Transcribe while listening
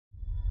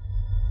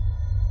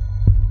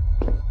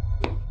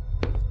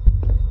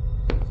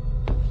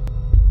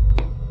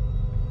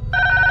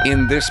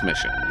In this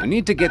mission, you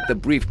need to get the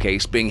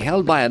briefcase being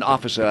held by an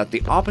officer at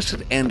the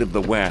opposite end of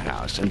the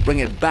warehouse and bring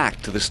it back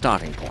to the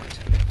starting point.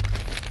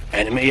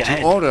 Enemy ahead.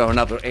 To order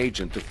another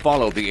agent to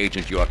follow the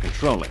agent you are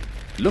controlling,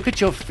 look at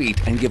your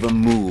feet and give a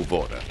move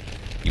order.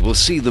 You will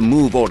see the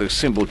move order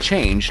symbol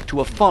change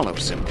to a follow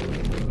symbol.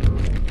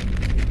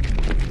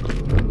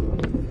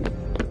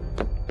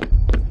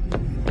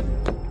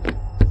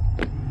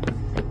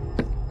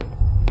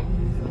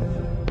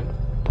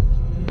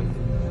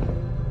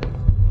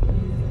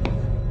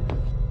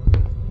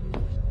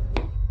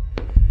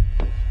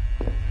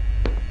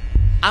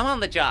 I'm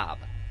on the job.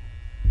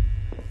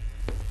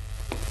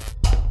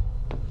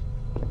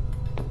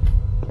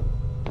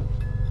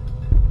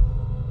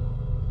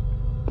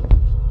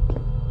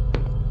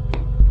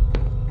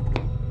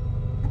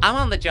 I'm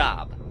on the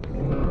job.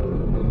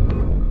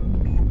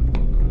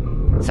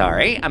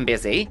 Sorry, I'm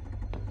busy.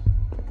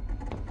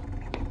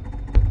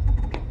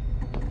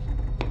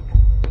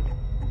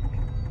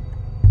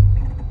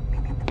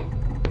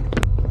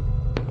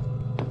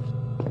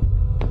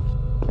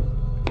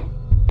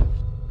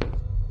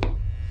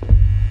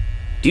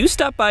 Do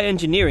stop by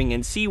engineering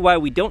and see why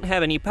we don't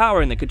have any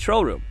power in the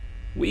control room.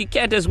 We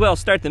can't as well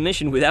start the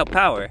mission without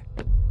power.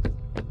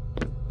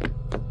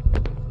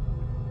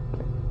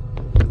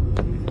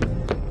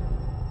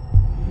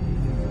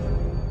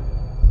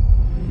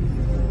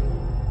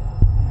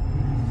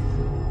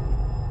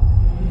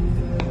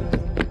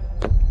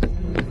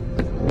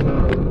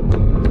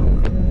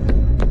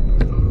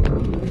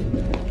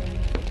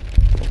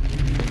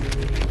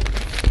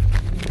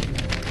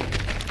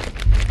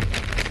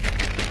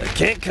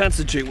 Can't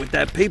concentrate with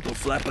that paper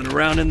flapping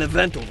around in the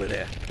vent over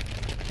there.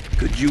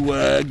 Could you,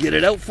 get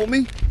it out for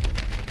me?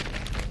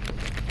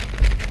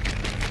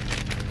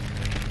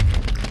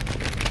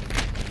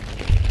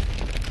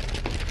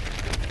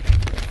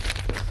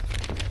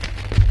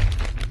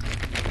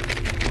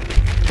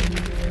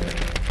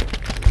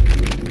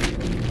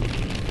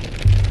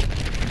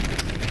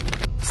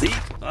 See?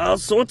 All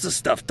sorts of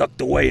stuff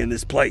tucked away in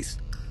this place.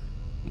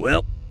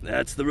 Well,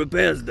 that's the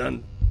repairs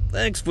done.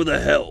 Thanks for the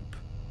help.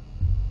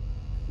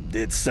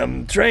 Did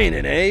some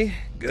training, eh?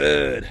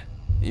 Good.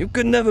 You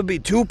can never be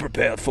too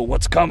prepared for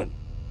what's coming.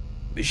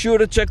 Be sure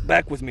to check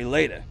back with me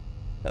later.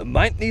 I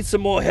might need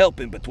some more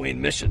help in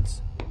between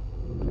missions.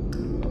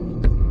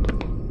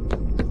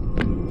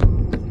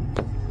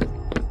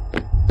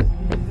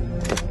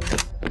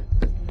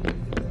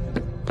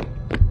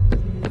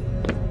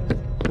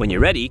 When you're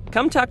ready,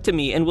 come talk to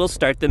me and we'll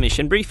start the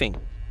mission briefing.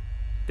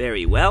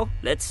 Very well,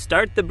 let's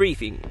start the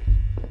briefing.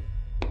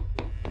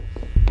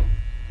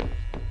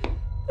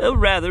 A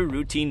rather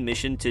routine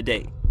mission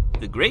today.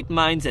 The great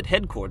minds at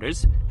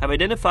headquarters have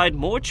identified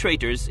more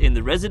traitors in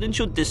the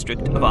residential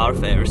district of our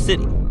fair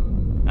city.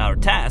 Our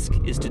task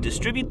is to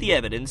distribute the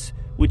evidence,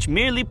 which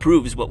merely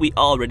proves what we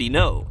already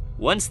know.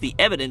 Once the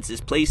evidence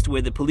is placed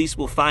where the police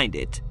will find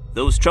it,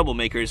 those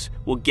troublemakers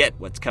will get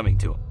what's coming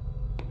to them.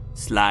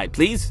 Slide,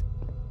 please.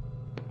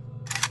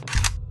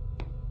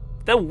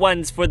 The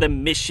ones for the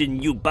mission,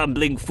 you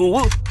bumbling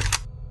fool!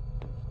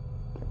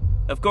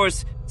 Of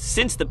course,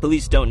 since the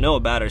police don't know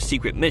about our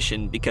secret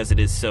mission because it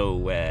is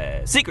so,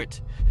 secret,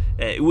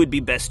 it would be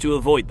best to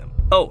avoid them.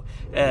 Oh,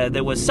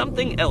 there was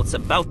something else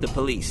about the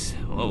police.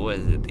 What was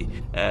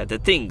it? The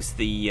things,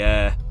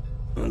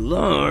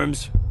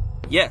 Alarms?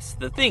 Yes,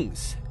 the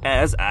things,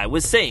 as I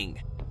was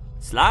saying.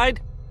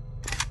 Slide.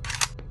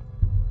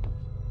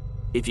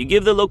 If you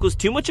give the locals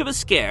too much of a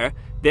scare,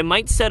 they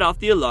might set off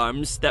the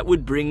alarms that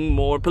would bring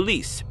more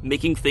police,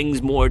 making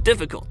things more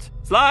difficult.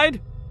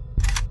 Slide.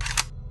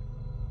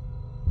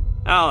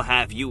 I'll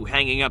have you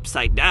hanging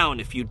upside down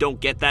if you don't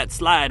get that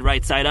slide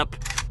right side up.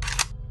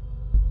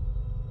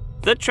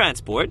 The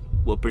transport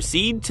will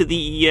proceed to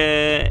the,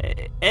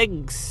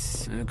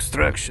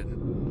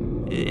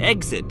 Extraction.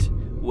 exit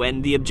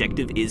when the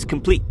objective is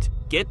complete.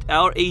 Get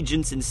our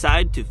agents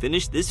inside to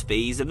finish this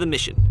phase of the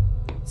mission.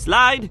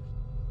 Slide!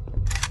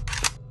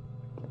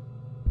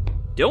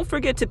 Don't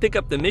forget to pick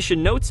up the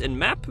mission notes and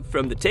map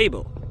from the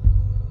table.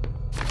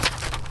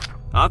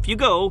 Off you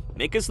go,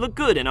 make us look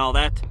good and all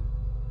that.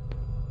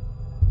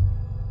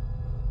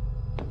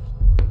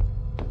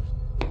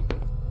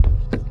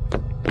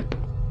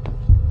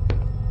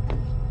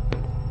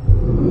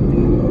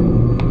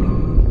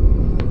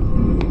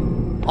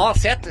 All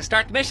set to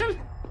start the mission?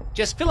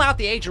 Just fill out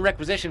the agent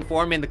requisition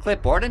form in the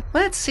clipboard and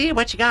let's see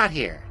what you got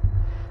here.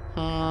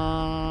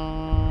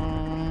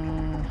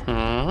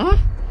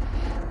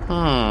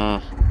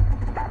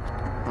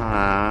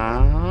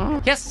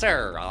 Yes,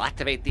 sir. I'll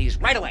activate these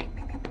right away.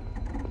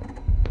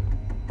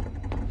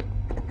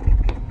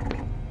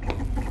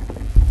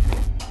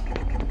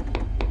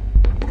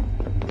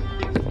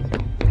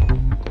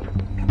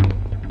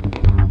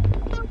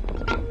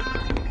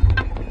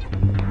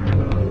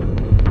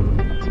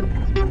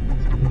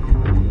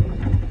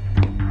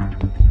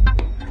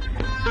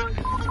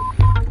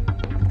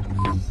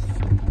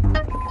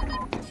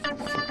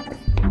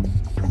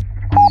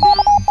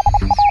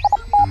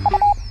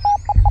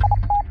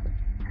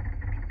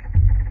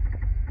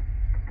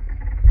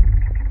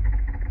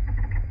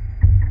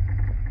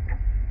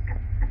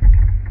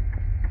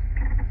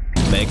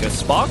 Make a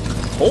spark,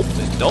 hope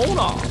it don't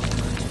arc.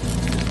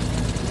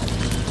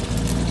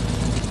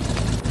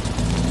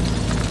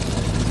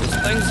 This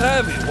thing's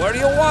heavy. Where do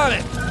you want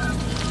it?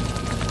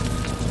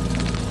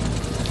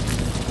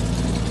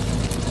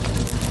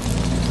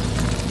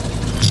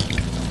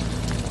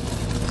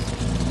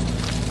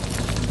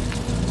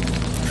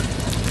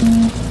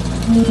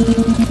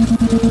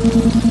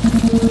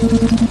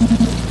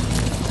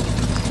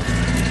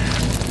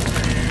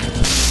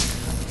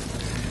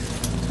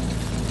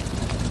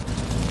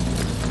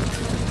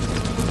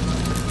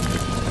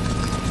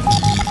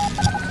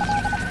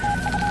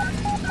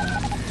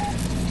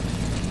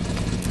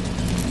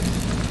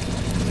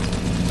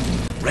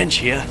 Wrench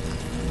here.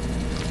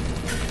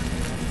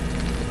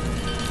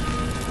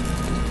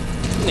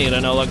 Need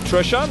an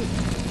electrician?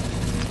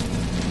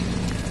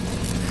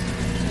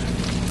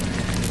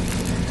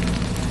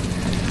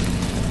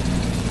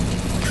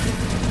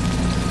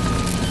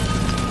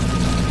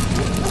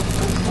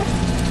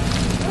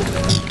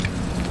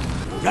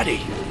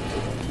 Ready.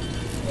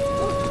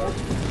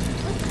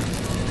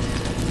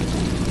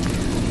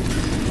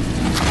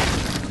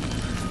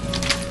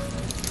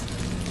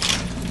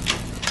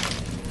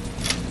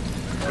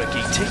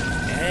 Ricky tick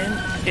and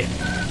hit.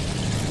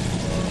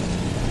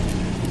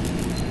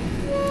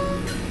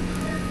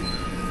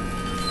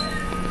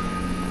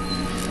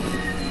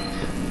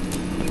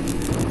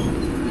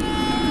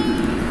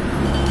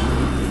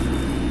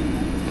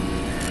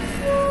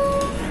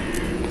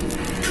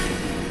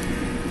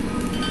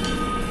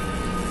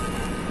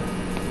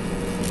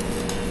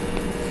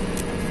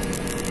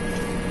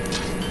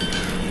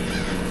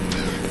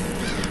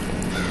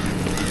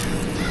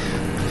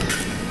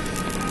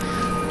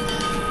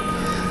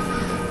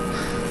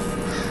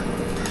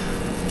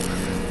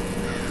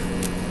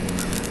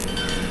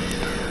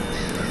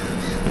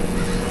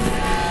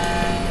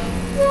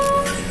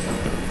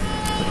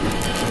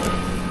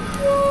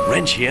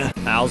 Wrench here.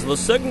 How's the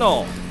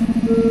signal?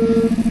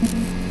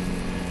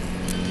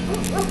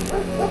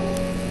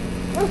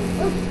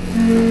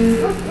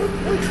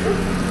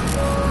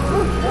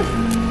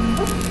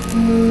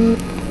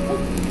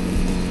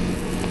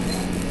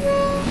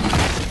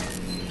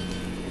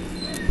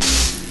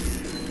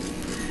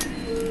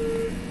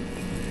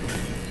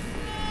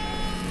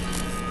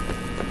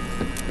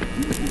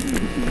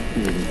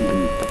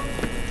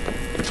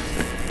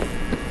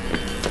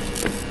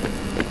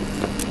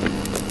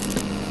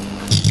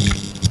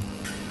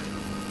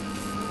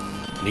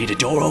 Need a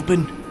door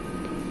open?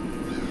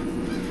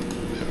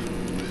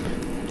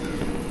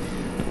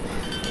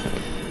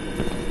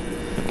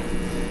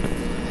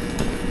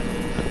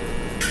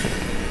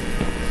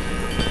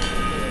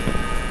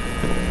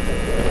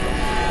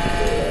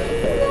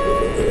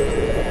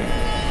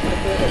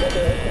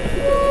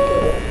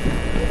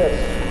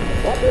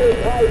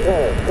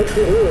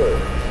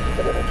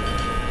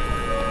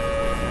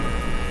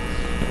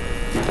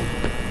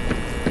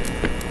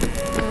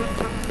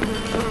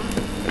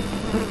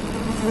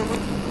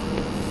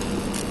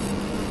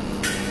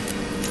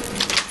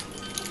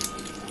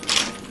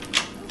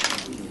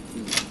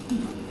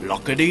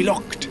 Lockety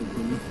locked.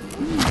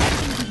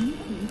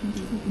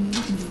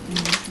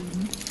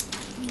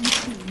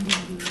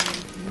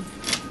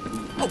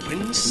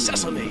 Open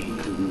sesame.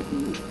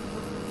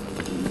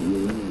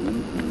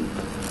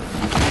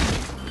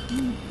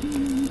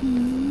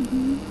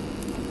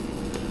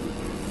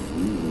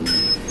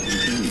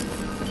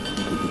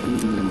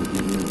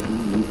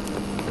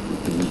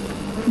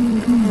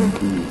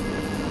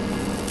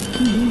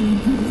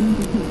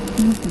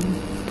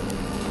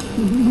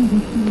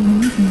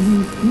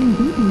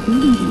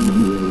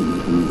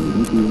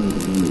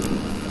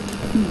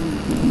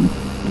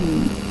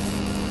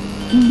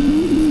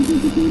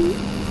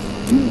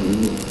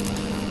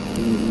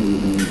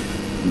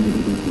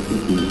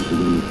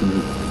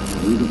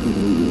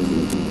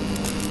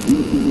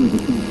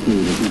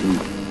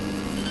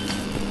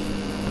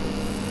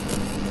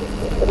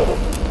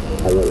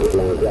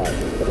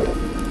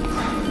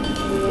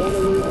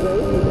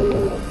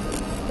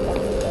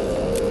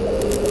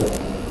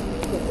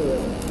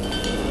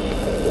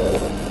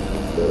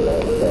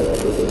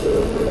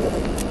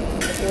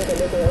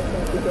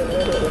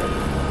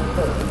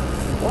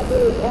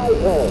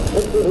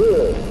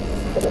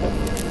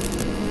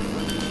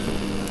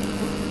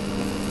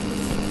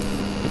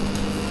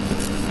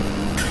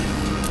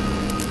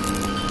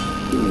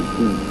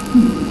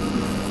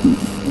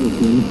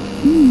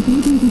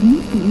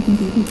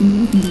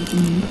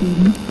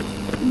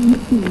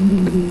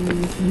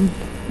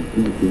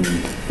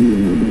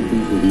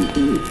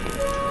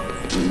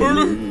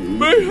 Murder!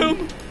 Mayhem!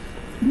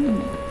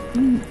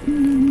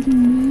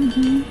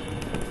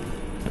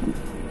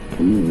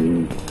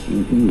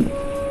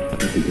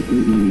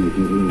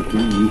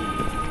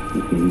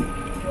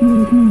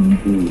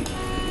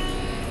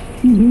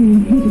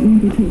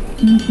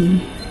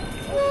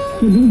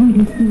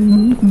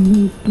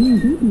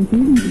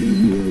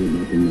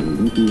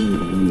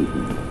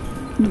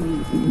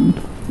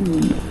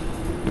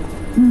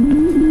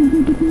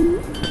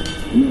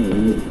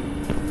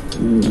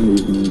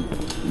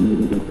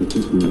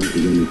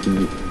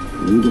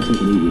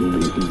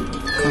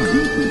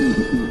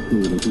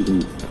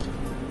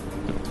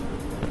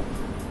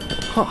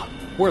 Huh.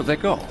 Where'd they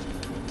go?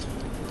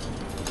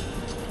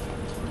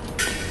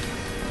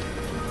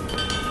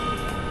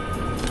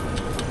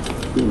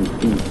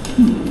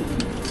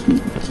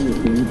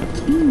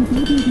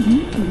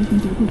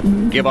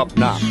 Give up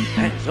now.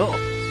 Hands up.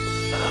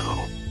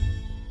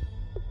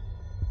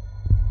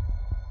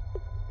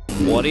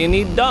 What do you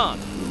need done?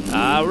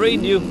 I'll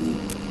read you.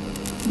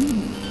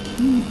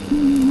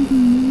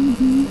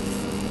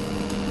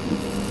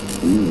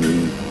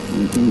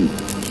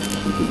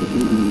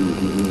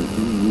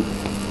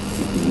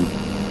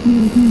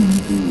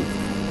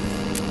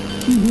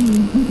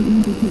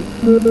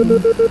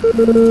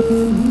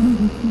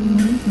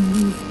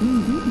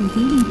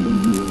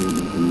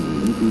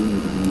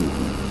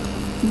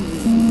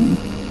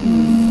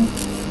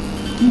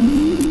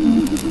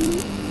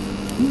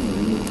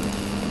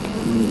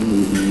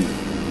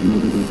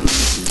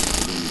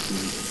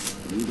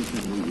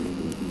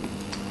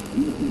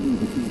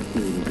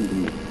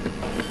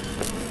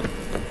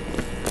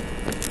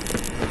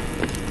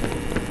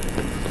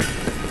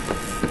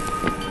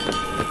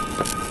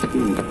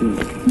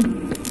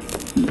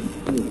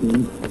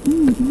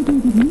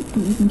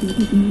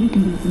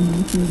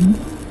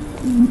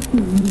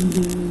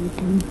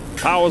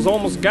 Power's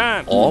almost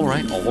gone. All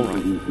right, all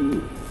right.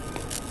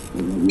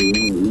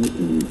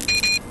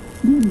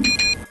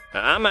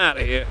 I'm out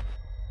of here.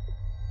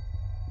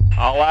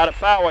 All out of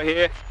power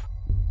here.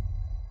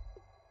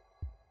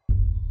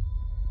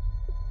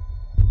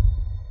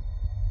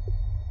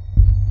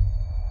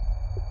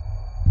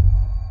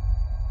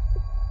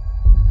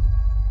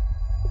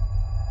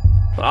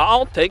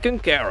 All taken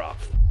care of.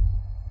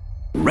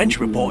 Wrench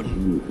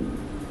reporting.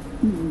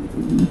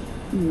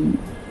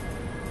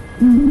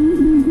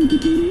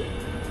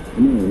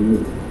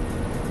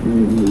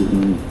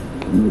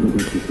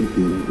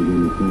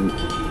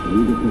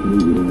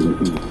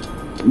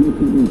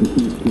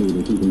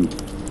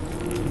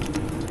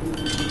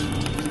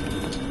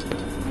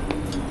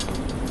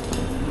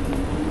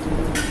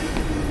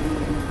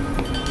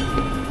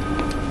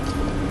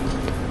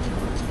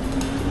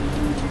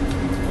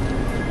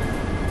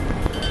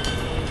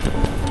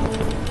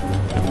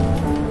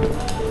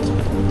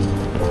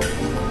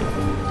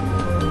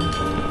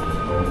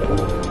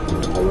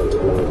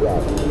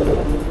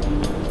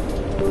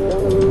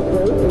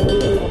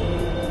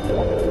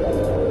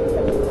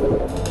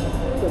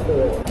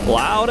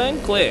 Loud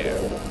and clear.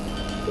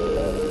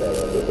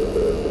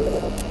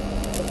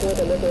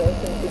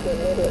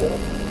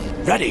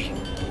 Ready.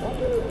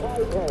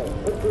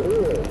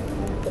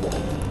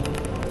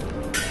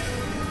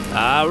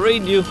 I'll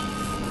read you.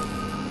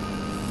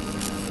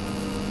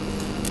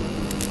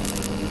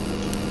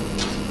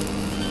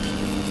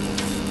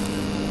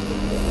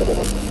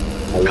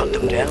 Cut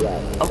them down.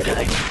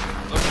 Okay.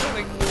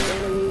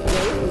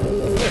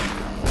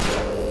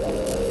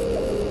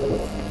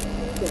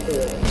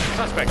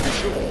 Suspect is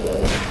shooting.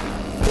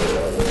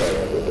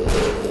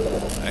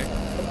 Hey.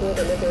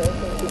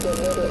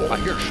 I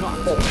hear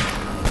shots.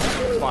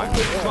 Fire.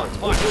 Shots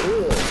fired.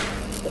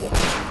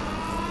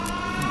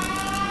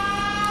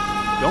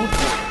 Don't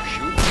fire.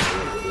 Shoot.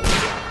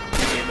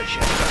 Give him a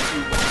shot.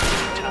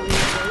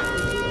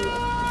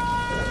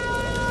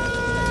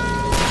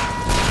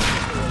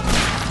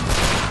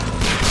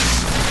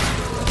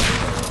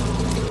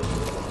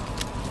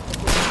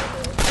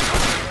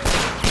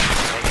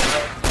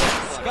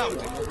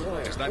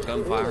 Is that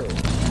gunfire?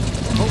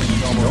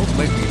 Don't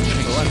make me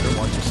change.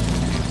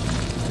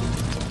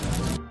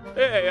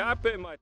 Hey, I pay my...